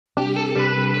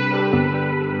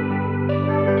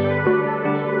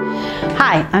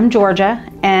Hi, I'm Georgia,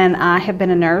 and I have been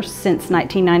a nurse since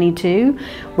 1992.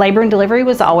 Labor and delivery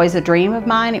was always a dream of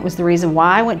mine. It was the reason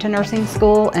why I went to nursing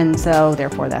school, and so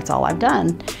therefore that's all I've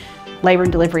done. Labor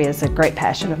and delivery is a great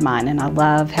passion of mine, and I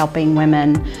love helping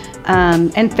women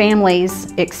and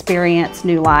families experience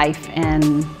new life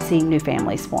and seeing new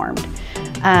families formed.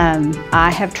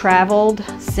 I have traveled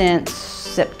since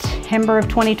September of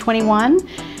 2021.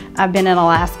 I've been in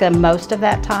Alaska most of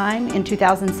that time. In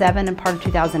 2007 and part of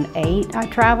 2008 I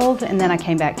traveled, and then I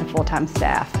came back to full-time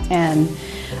staff. And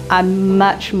I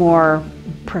much more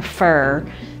prefer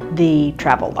the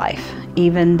travel life.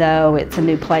 Even though it's a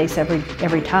new place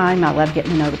every time, I love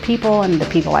getting to know the people and the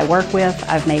people I work with.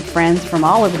 I've made friends from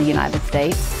all over the United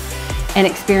States and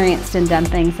experienced and done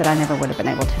things that I never would have been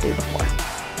able to do before.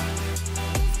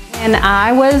 When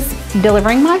I was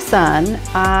delivering my son,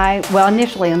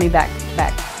 initially, let me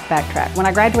backtrack. When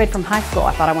I graduated from high school,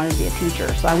 I thought I wanted to be a teacher.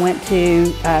 So I went to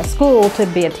school to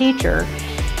be a teacher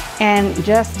and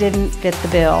just didn't fit the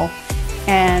bill.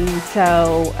 And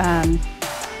so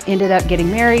ended up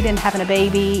getting married and having a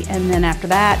baby. And then after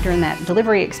that, during that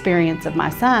delivery experience of my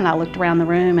son, I looked around the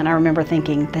room and I remember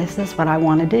thinking, this is what I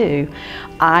want to do.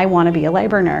 I want to be a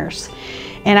labor nurse.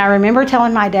 And I remember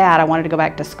telling my dad I wanted to go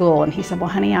back to school, and he said, well,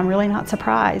 honey, I'm really not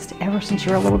surprised. Ever since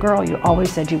you were a little girl, you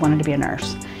always said you wanted to be a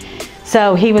nurse.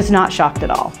 So he was not shocked at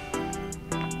all.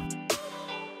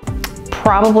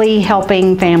 Probably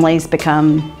helping families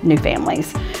become new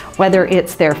families. Whether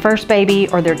it's their first baby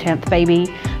or their 10th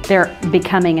baby, they're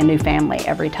becoming a new family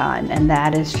every time. And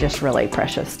that is just really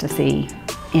precious to see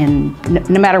in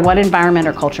no matter what environment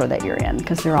or culture that you're in,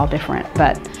 because they're all different,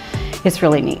 but it's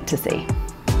really neat to see.